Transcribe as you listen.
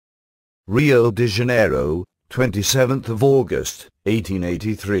Rio de Janeiro, 27th of August,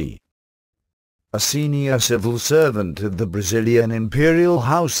 1883. A senior civil servant of the Brazilian imperial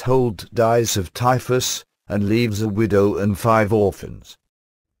household dies of typhus, and leaves a widow and 5 orphans.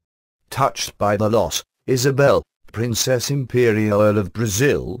 Touched by the loss, Isabel, Princess Imperial of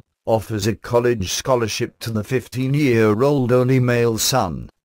Brazil, offers a college scholarship to the 15-year-old only male son.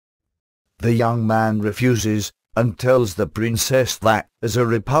 The young man refuses, and tells the princess that, as a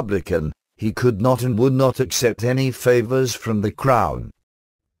Republican, he could not and would not accept any favors from the crown.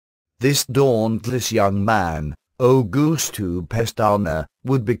 This dauntless young man, Augusto Pestana,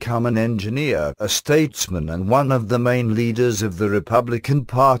 would become an engineer, a statesman and one of the main leaders of the Republican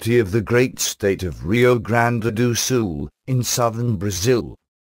Party of the great state of Rio Grande do Sul, in southern Brazil.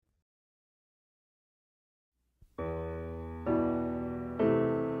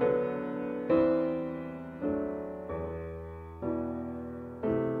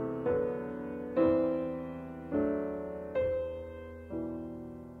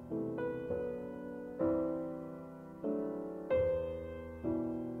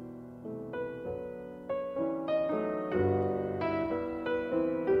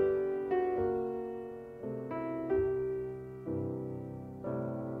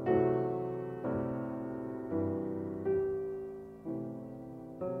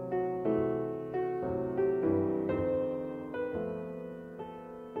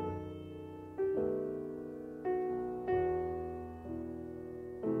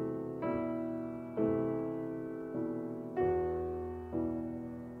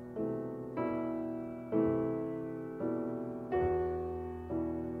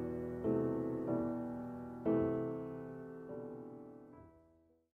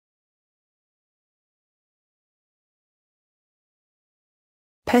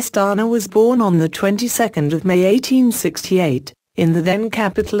 Pestana was born on the 22nd of May 1868, in the then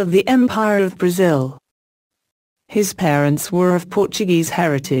capital of the Empire of Brazil. His parents were of Portuguese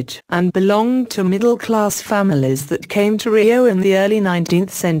heritage and belonged to middle-class families that came to Rio in the early 19th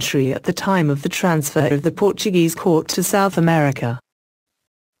century at the time of the transfer of the Portuguese court to South America.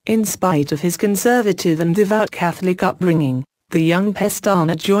 In spite of his conservative and devout Catholic upbringing, the young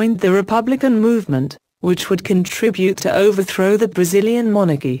Pestana joined the Republican movement, which would contribute to overthrow the Brazilian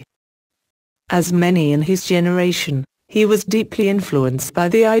monarchy. As many in his generation, he was deeply influenced by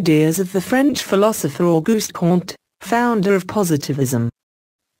the ideas of the French philosopher Auguste Comte, founder of positivism.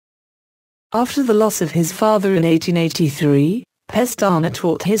 After the loss of his father in 1883, Pestana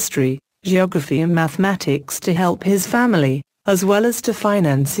taught history, geography and mathematics to help his family, as well as to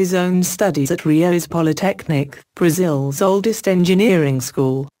finance his own studies at Rio's Polytechnic, Brazil's oldest engineering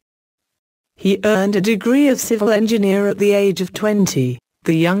school. He earned a degree of civil engineer at the age of 20,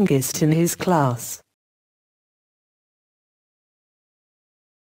 the youngest in his class.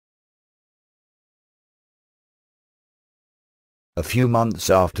 A few months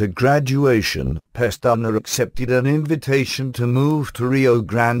after graduation, Pestana accepted an invitation to move to Rio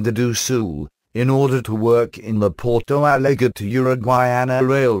Grande do Sul, in order to work in the Porto Alegre to Uruguaiana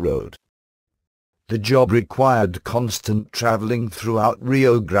Railroad. The job required constant traveling throughout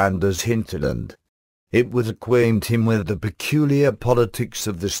Rio Grande's hinterland. It would acquaint him with the peculiar politics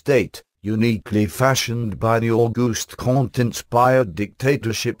of the state, uniquely fashioned by the Auguste Comte-inspired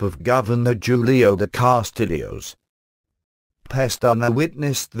dictatorship of Governor Julio de Castilhos. Pestana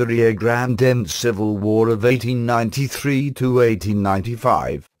witnessed the Rio Grande Civil War of 1893 to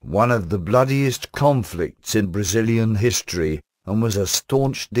 1895, one of the bloodiest conflicts in Brazilian history, and was a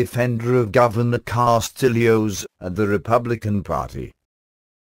staunch defender of Governor Castilhos and the Republican Party.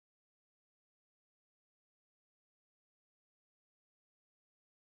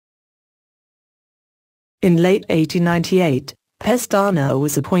 In late 1898, Pestana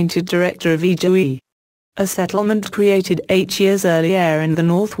was appointed director of Ijuhy, a settlement created 8 years earlier in the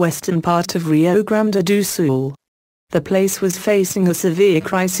northwestern part of Rio Grande do Sul. The place was facing a severe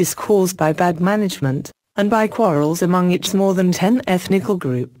crisis caused by bad management, and by quarrels among its more than 10 ethnical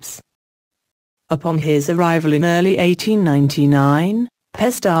groups. Upon his arrival in early 1899,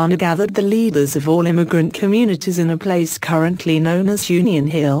 Pestana gathered the leaders of all immigrant communities in a place currently known as Union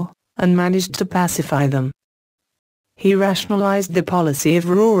Hill, and managed to pacify them. He rationalized the policy of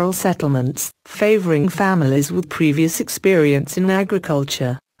rural settlements, favoring families with previous experience in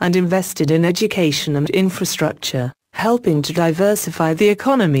agriculture, and invested in education and infrastructure, helping to diversify the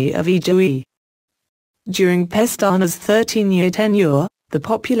economy of Ijuhy. During Pestana's 13-year tenure, the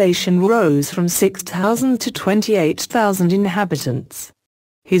population rose from 6,000 to 28,000 inhabitants.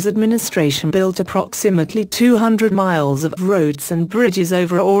 His administration built approximately 200 miles of roads and bridges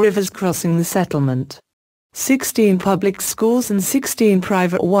over all rivers crossing the settlement. 16 public schools and 16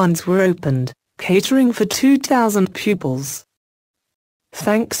 private ones were opened, catering for 2,000 pupils.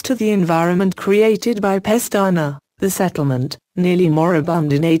 Thanks to the environment created by Pestana, the settlement, nearly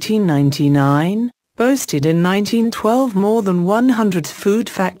moribund in 1899, boasted in 1912 more than 100 food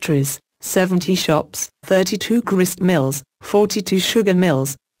factories, 70 shops, 32 grist mills, 42 sugar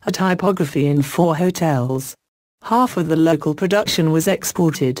mills, a typography and 4 hotels. Half of the local production was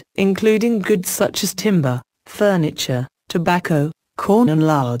exported, including goods such as timber, furniture, tobacco, corn and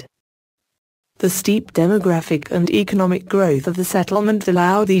lard. The steep demographic and economic growth of the settlement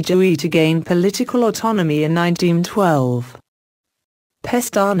allowed Ijuhy to gain political autonomy in 1912.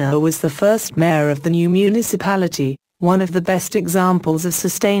 Pestana was the first mayor of the new municipality, one of the best examples of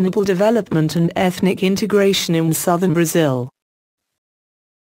sustainable development and ethnic integration in southern Brazil.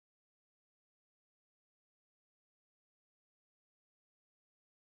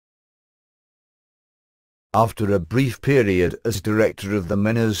 After a brief period as director of the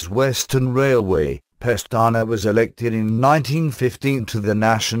Minas Western Railway, Pestana was elected in 1915 to the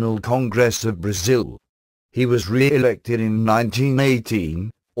National Congress of Brazil. He was re-elected in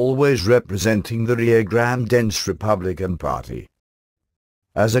 1918, always representing the Rio Grandense Republican Party.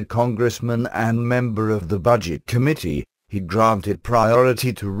 As a congressman and member of the Budget Committee, he granted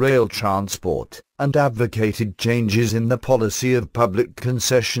priority to rail transport, and advocated changes in the policy of public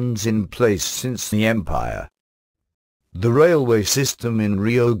concessions in place since the Empire. The railway system in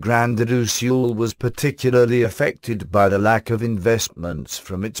Rio Grande do Sul was particularly affected by the lack of investments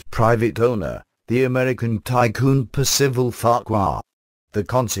from its private owner, the American tycoon Percival Farquhar. The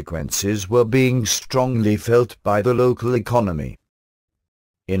consequences were being strongly felt by the local economy.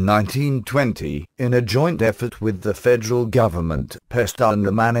 In 1920, in a joint effort with the federal government,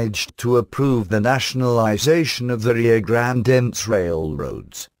 Pestana managed to approve the nationalization of the Rio Grandense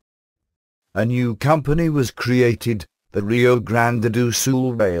railroads. A new company was created, the Rio Grande do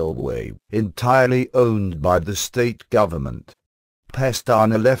Sul Railway, entirely owned by the state government.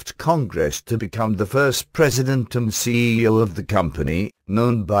 Pestana left Congress to become the first president and CEO of the company,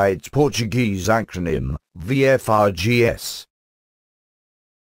 known by its Portuguese acronym, VFRGS.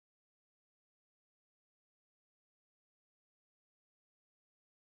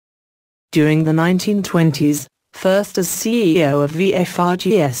 During the 1920s, first as CEO of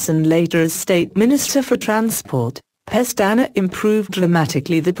VFRGS and later as State Minister for Transport, Pestana improved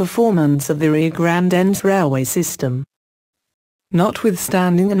dramatically the performance of the Rio Grandense railway system.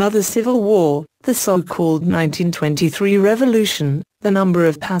 Notwithstanding another civil war, the so-called 1923 revolution, the number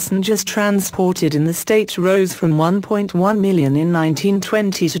of passengers transported in the state rose from 1.1 million in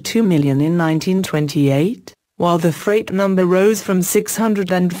 1920 to 2 million in 1928. While the freight number rose from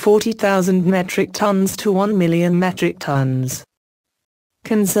 640,000 metric tons to 1 million metric tons.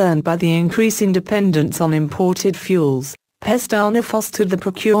 Concerned by the increasing dependence on imported fuels, Pestana fostered the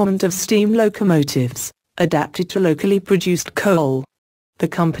procurement of steam locomotives, adapted to locally produced coal. The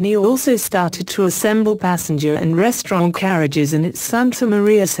company also started to assemble passenger and restaurant carriages in its Santa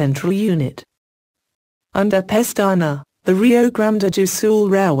Maria Central unit. Under Pestana, the Rio Grande do Sul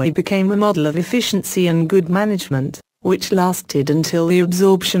Railway became a model of efficiency and good management, which lasted until the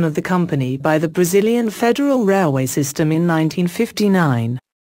absorption of the company by the Brazilian Federal Railway System in 1959.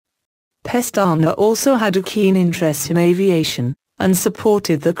 Pestana also had a keen interest in aviation, and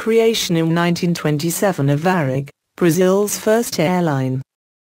supported the creation in 1927 of Varig, Brazil's first airline.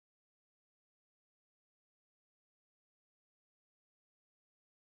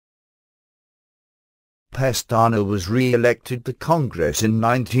 Pestana was re-elected to Congress in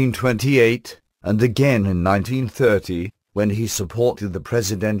 1928, and again in 1930, when he supported the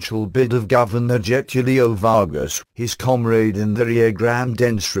presidential bid of Governor Getulio Vargas, his comrade in the Rio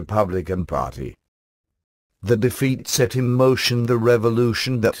Grandense Republican Party. The defeat set in motion the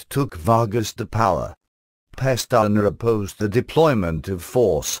revolution that took Vargas to power. Pestana opposed the deployment of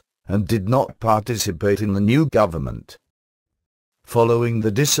force, and did not participate in the new government. Following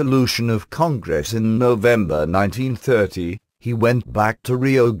the dissolution of Congress in November 1930, he went back to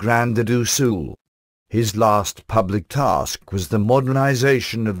Rio Grande do Sul. His last public task was the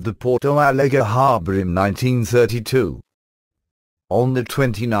modernization of the Porto Alegre harbor in 1932. On the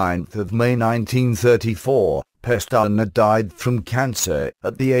 29th of May 1934, Pestana died from cancer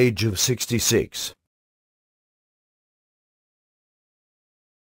at the age of 66.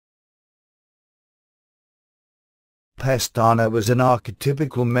 Pestana was an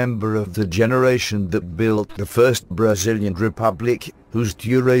archetypical member of the generation that built the first Brazilian republic, whose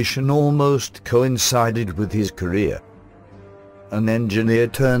duration almost coincided with his career. an engineer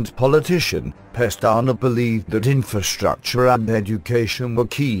turned politician, Pestana believed that infrastructure and education were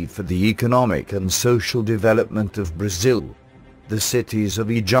key for the economic and social development of Brazil. The cities of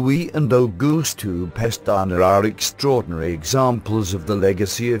Ijuhy and Augusto Pestana are extraordinary examples of the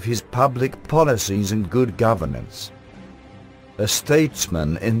legacy of his public policies and good governance. A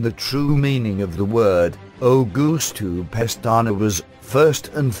statesman in the true meaning of the word, Augusto Pestana was, first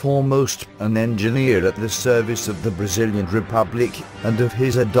and foremost, an engineer at the service of the Brazilian Republic and of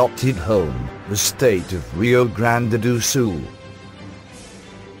his adopted home, the state of Rio Grande do Sul.